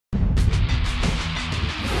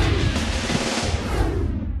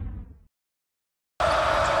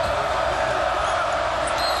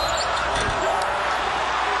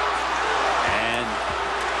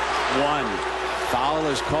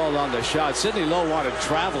fouled on the shot. Sidney Lowe wanted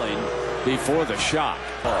traveling before the shot.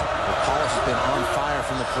 Paulus has been on fire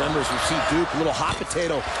from the perimeters. We see Duke, a little hot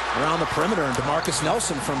potato around the perimeter, and DeMarcus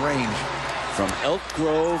Nelson from range. From Elk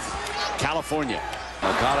Grove, California.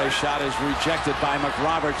 McCauley's shot is rejected by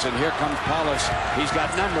McRoberts, and here comes Paulus. He's got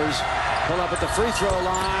numbers. Pull up at the free throw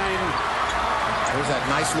line. There's that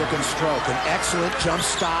nice looking stroke. An excellent jump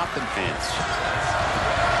stop. And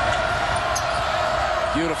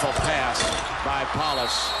beautiful pass by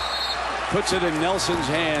Paulus. Puts it in Nelson's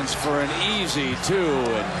hands for an easy two.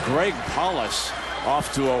 And Greg Paulus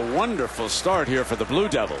off to a wonderful start here for the Blue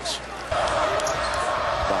Devils.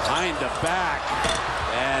 Behind the back.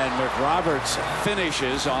 And McRoberts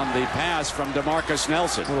finishes on the pass from DeMarcus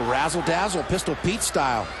Nelson. A little razzle-dazzle, Pistol Pete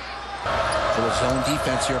style. A little zone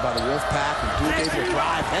defense here by the Wolfpack. And Duke able to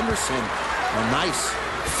drive Henderson. A nice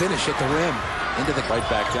finish at the rim. Into the right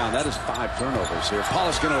back down. That is 5 turnovers here.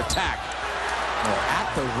 Paulus going to attack. At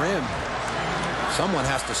the rim. Someone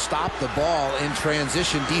has to stop the ball in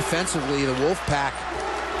transition defensively. The Wolfpack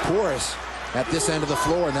porous at this end of the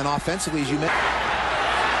floor. And then offensively, as you mentioned.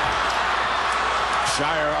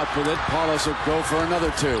 Shire up with it. Paulus will go for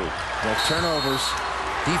another 2. The turnovers.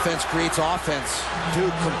 Defense creates offense.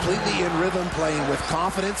 Duke completely in rhythm, playing with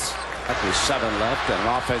confidence. There's 7 left, and an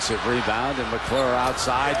offensive rebound, and McClure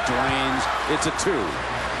outside drains. It's a 2.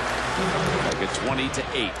 Like a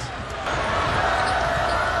 20-8.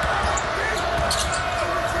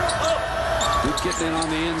 Duke getting in on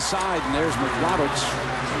the inside, and there's McRoberts.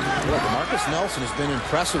 DeMarcus Nelson has been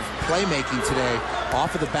impressive playmaking today.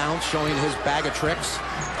 Off of the bounce, showing his bag of tricks.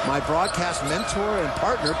 My broadcast mentor and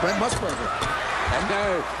partner, Brent Musburger.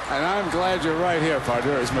 And I'm glad you're right here,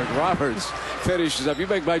 partner, as McRoberts finishes up. You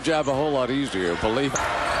make my job a whole lot easier, believe it.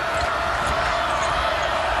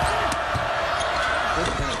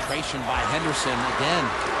 Good penetration by Henderson again.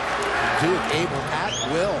 Duke able at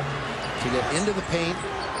will to get into the paint.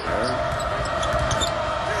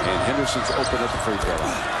 And Henderson's open at the free throw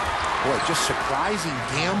line. Boy, just surprising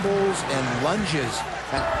gambles and lunges.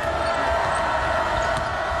 For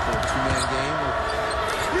a 2-man game.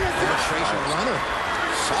 Penetration runner.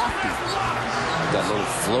 Softy. That little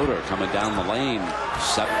floater coming down the lane.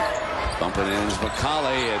 7. Bumping in is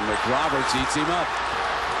McCauley, and McRoberts eats him up.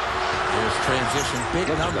 There's transition. Big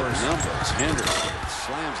numbers. Henderson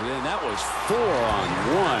slams it in. That was 4 on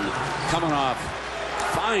 1. Coming off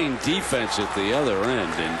fine defense at the other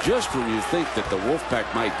end. And just when you think that the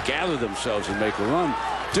Wolfpack might gather themselves and make a run,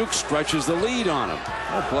 Duke stretches the lead on him.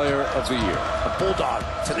 Our player of the year. A bulldog.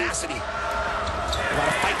 Tenacity. A lot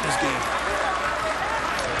of fight in this game.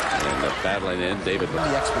 And the battling in, David. The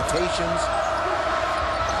expectations.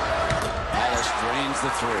 Paulus drains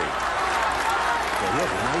the 3. So he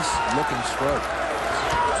has a nice looking stroke.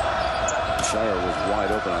 Shire was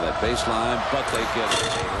wide open on that baseline, but they get a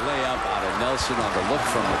layup out of Nelson on the look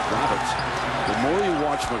from McRoberts. The more you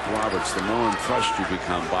watch McRoberts, the more impressed you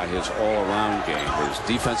become by his all-around game. His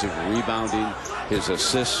defensive rebounding, his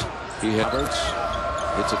assists. He hits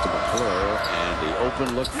it to McClure, and the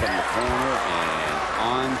open look from the corner, and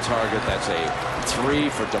on target. That's a 3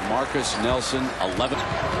 for DeMarcus Nelson. 11.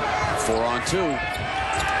 4 on 2.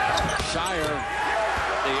 Shire,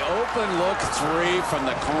 the open look 3 from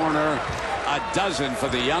the corner. A dozen for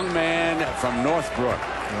the young man from Northbrook.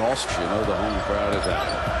 And also, you know, the home crowd is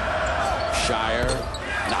out. Shire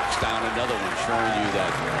knocks down another one, showing you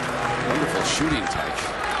that wonderful shooting touch.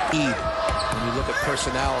 When you look at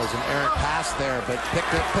personnel, as an errant pass there, but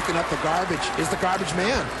picking up the garbage is the garbage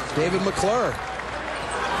man, David McClure.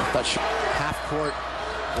 Half court,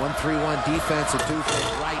 1-3-1 defense, and Duke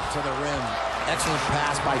right to the rim. Excellent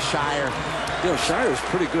pass by Shire. You know, Shire's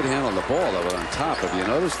pretty good handling the ball over on top. Have you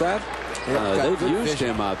noticed that? They've used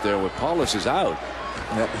him out there with Paulus is out.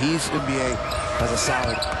 Yep, he's NBA as a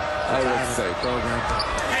solid program.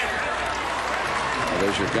 Well,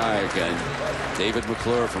 there's your guy again, David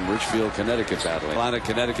McClure from Richfield, Connecticut, battling Atlanta,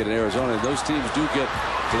 Connecticut, and Arizona. And those teams do get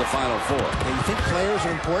to the Final Four. And you think players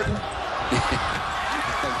are important?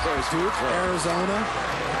 There's Duke, Arizona,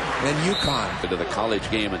 and UConn. Into the college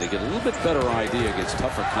game, and they get a little bit better idea against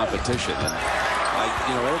tougher competition. And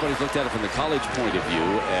you know, everybody's looked at it from the college point of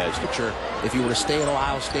view as if you were to stay at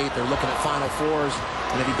Ohio State, they're looking at Final Fours,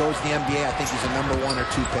 and if he goes to the NBA, I think he's a number 1 or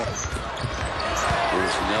 2 pick.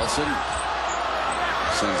 Here's Nelson.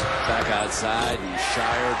 Sends back outside, and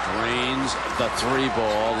Shire drains the 3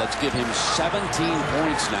 ball. Let's give him 17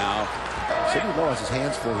 points now. Sidney Lowe has his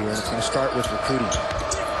hands full here, and it's going to start with recruiting.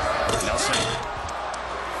 Nelson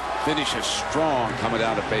finishes strong coming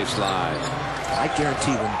down the baseline. I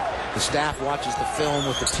guarantee when the staff watches the film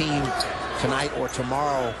with the team tonight or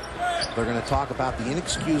tomorrow, They're going to talk about the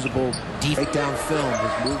inexcusable breakdown film,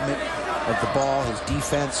 his movement of the ball, his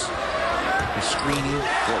defense, his screening.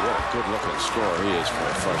 Boy, what a good-looking scorer he is for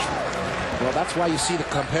a freshman. Well, that's why you see the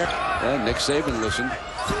compare. And Nick Saban listened.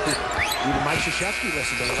 Even Mike Krzyzewski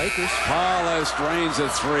listened to the Lakers. Paulus drains a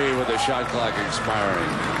three with the shot clock expiring.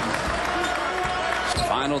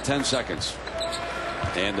 Final 10 seconds.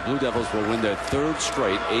 And the Blue Devils will win their third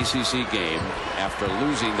straight ACC game after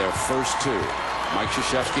losing their first two. Mike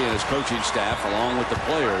Krzyzewski and his coaching staff, along with the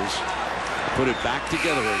players, put it back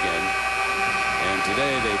together again. And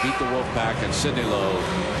today they beat the Wolfpack and Sidney Lowe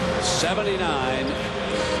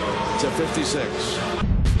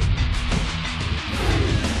 79-56.